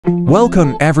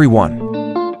Welcome everyone.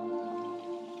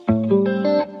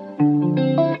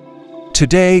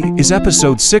 Today is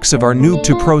episode 6 of our Noob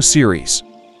to Pro series.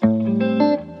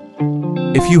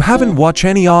 If you haven't watched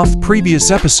any of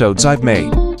previous episodes, I've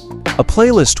made a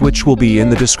playlist which will be in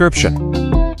the description.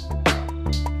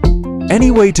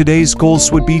 Anyway, today's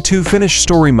goals would be to finish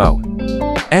story mode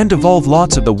and evolve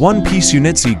lots of the One Piece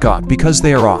units he got because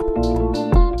they are up.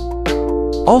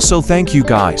 Also, thank you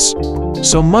guys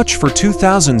so much for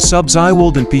 2,000 subs. I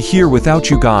wouldn't be here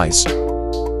without you guys.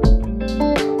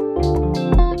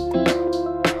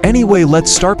 Anyway,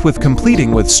 let's start with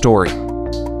completing with story.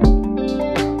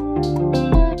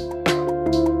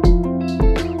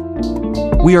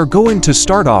 We are going to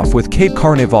start off with Cape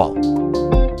Carnival.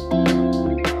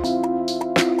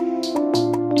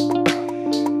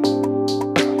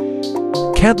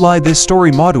 Can't lie, this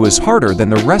story motto is harder than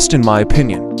the rest in my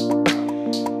opinion.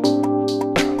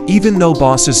 Even though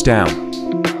boss is down.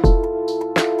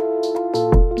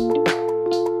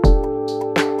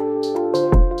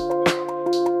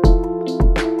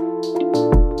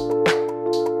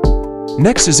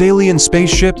 Next is alien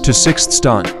spaceship to 6th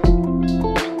stun.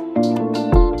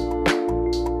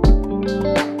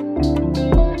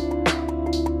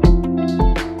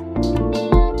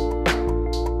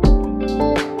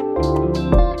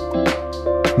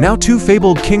 Now 2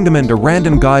 Fabled Kingdom and a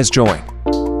random guys join.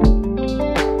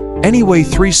 Anyway,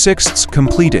 3/6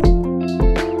 completed.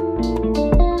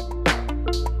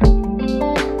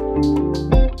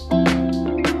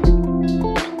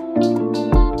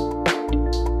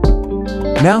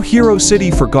 Now Hero City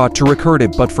forgot to record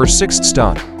it, but for 6th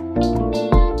stun.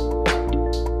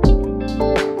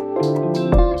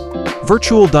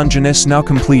 Virtual Dungeon is now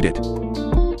completed.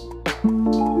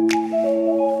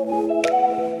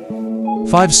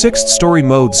 5/6 story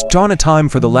modes, dawn a time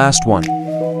for the last one.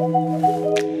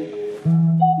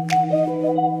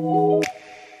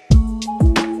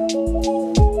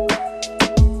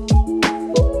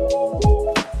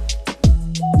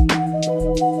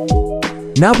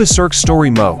 Now Berserk story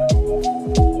mode.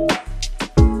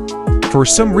 For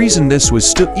some reason this was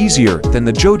still easier than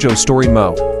the JoJo story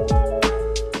mode.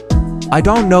 I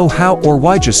don't know how or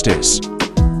why, just is.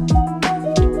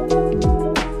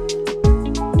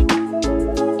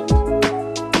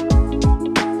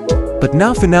 But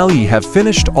now finally have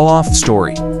finished all off the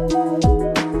story.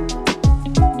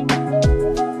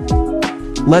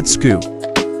 Let's go.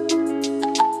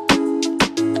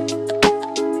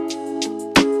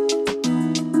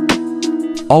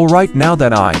 Alright, now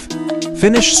that I've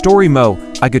finished story mode,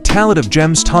 I got talent of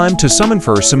gems, time to summon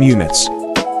for some units.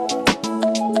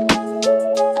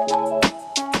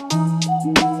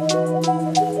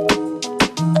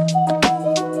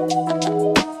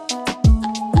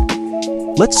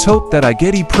 Let's hope that I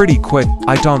get it pretty quick.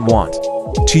 I don't want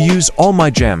to use all my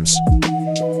gems.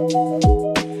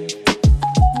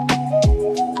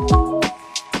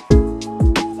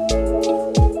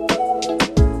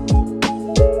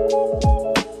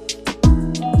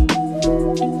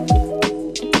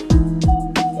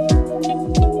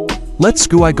 Let's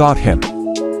go, I got him.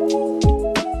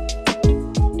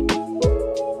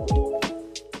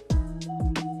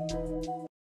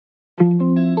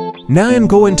 Now I'm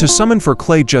going to summon for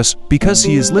Clay just because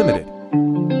he is limited.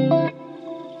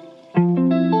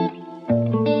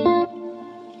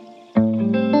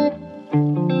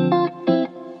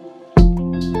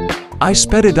 I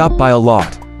sped it up by a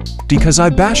lot because I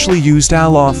bashfully used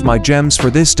all of my gems for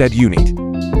this dead unit.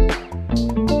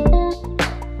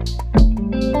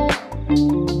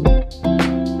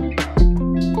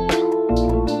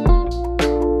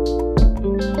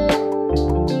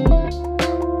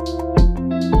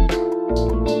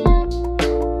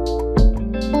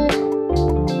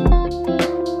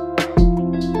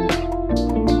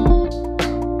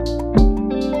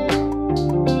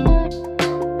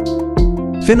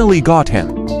 Finally got him.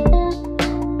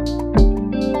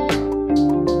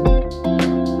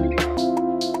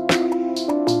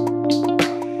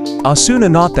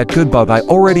 Asuna not that good, but I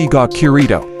already got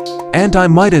Kirito, and I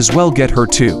might as well get her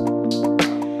too.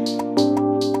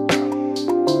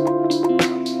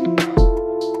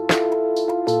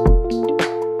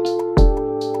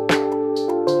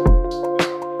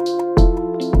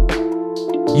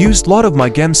 Used lot of my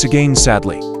gems again,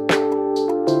 sadly.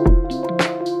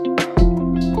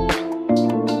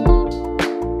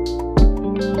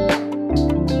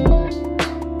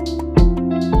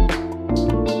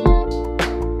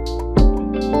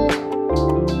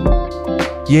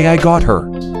 Yeah, I got her.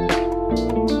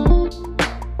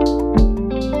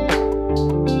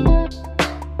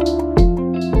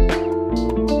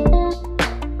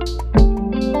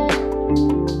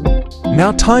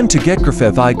 Now time to get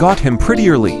Griffith. I got him pretty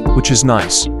early, which is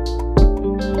nice.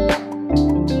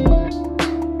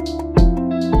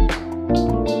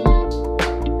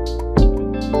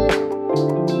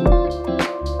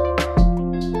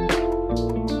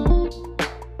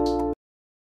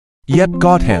 Yep,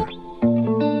 got him.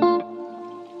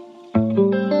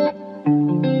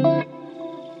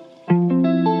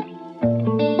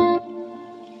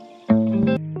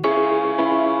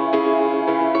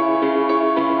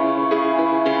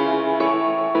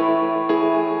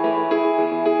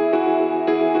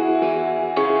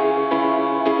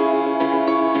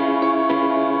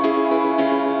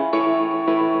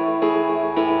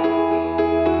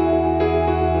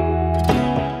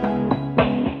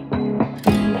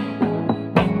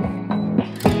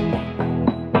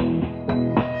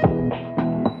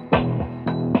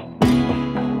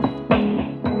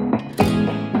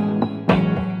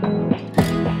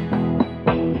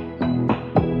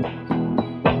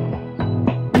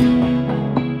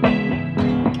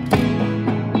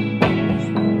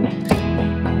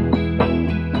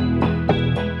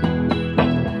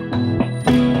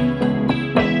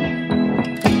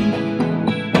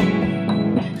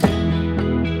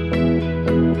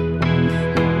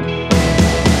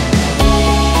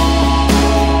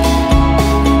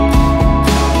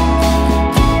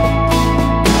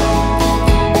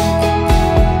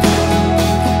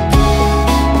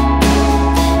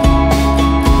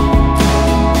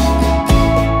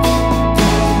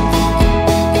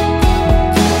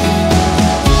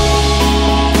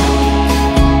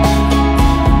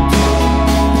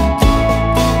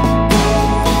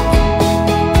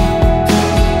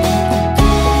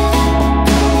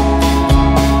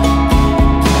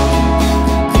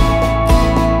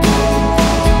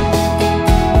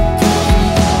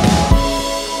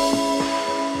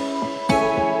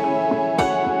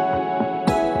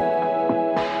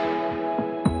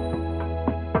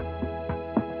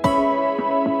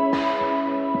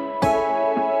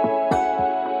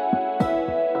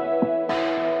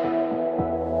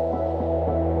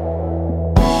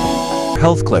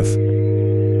 Heathcliff.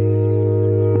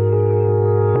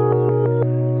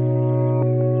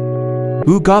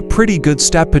 Who got pretty good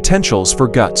stat potentials for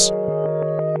guts.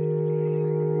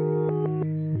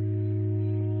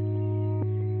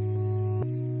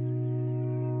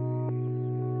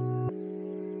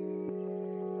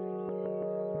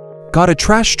 Got a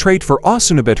trash trait for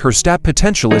Asuna, but her stat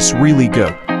potential is really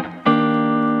good.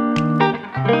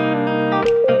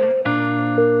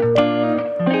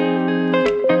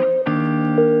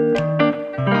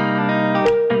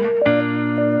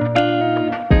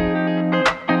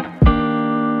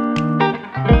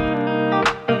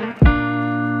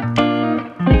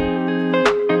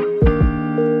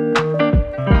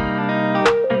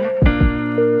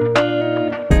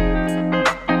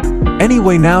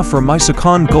 Anyway, now for my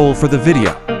second goal for the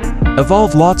video.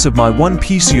 Evolve lots of my One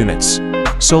Piece units.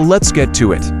 So let's get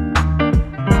to it.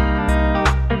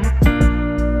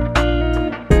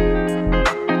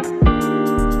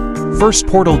 First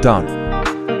portal done.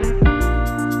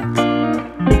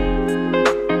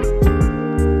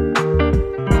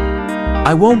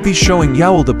 I won't be showing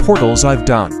y'all the portals I've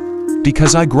done,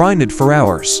 because I grinded for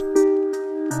hours.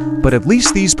 But at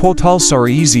least these portals are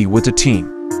easy with a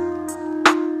team.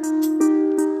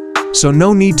 So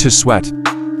no need to sweat.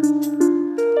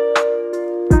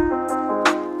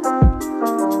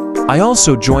 I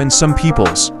also joined some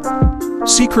people's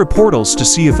secret portals to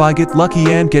see if I get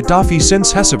lucky and get Daffy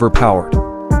since he's overpowered.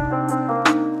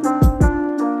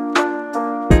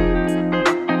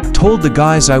 Told the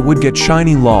guys I would get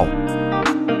shiny lol,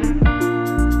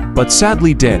 but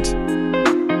sadly didn't.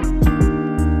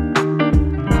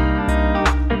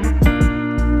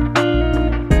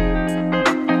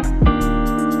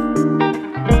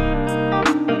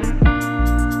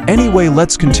 Anyway,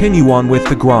 let's continue on with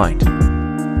the grind.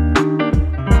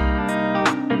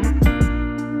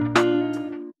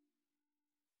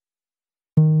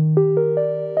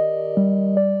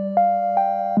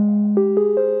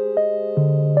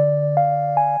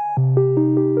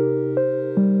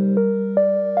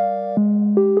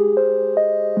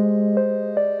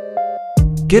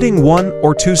 Getting 1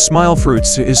 or 2 smile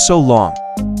fruits is so long.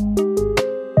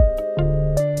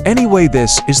 Anyway,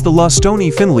 this is the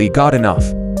Lostoni finally got enough.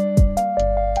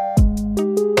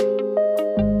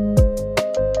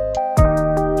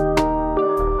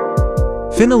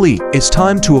 Finally, it's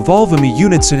time to evolve me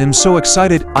units and I'm so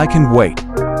excited, I can wait.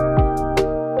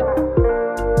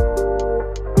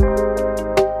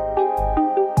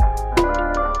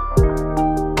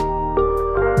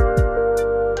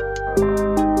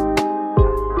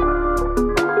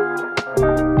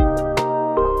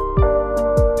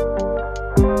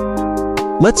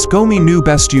 Let's go me new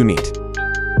best unit.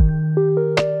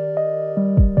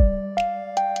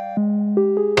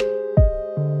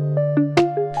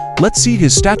 Let's see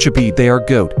his statue. They are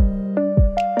good.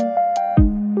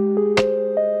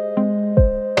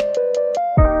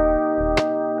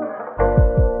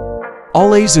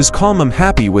 All A's is calm. I'm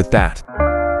happy with that.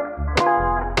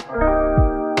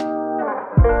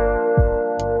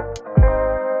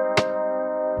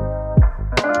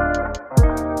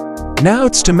 Now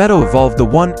it's tomato evolve the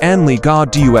one only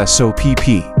god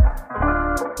DUSOPP.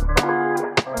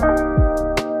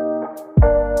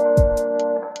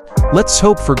 Let's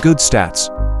hope for good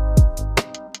stats.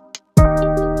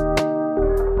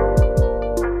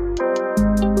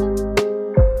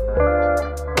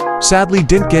 Sadly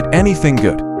didn't get anything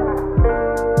good.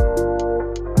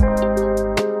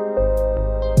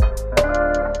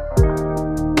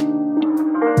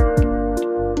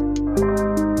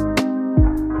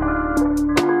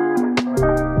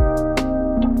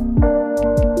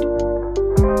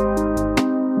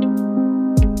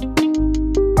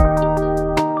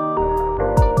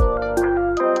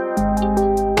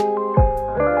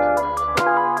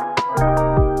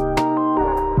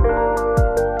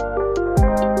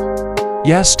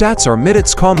 Yeah, stats are mid.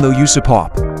 It's calm though. Use a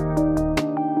pop.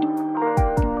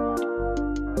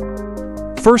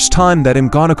 First time that I'm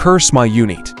gonna curse my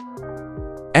unit.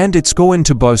 And it's going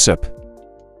to boss up.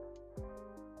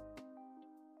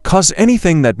 Cause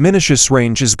anything that diminishes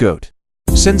range is good,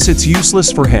 since it's useless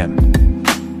for him.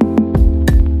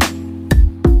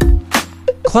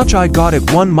 Clutch, I got it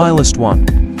 1-1.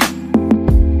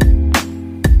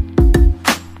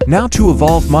 Now to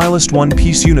evolve -1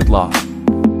 piece unit law.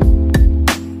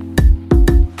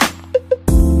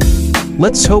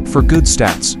 Let's hope for good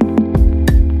stats.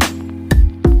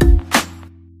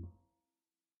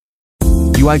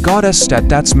 I got S stat,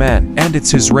 that's man, and it's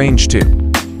his range too,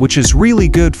 which is really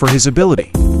good for his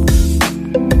ability.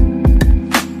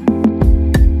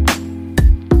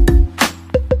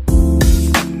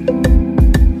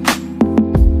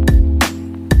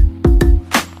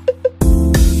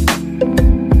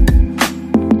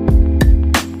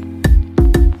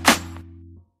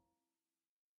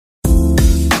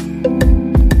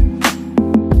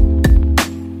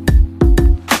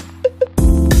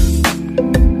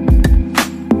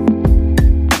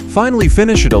 Finally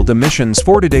finished all the missions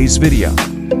for today's video.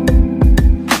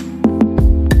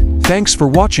 Thanks for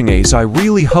watching A's. I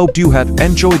really hope you have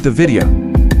enjoyed the video.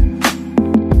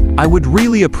 I would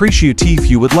really appreciate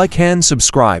if you would like and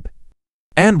subscribe,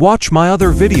 and watch my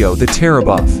other video the tier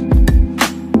above.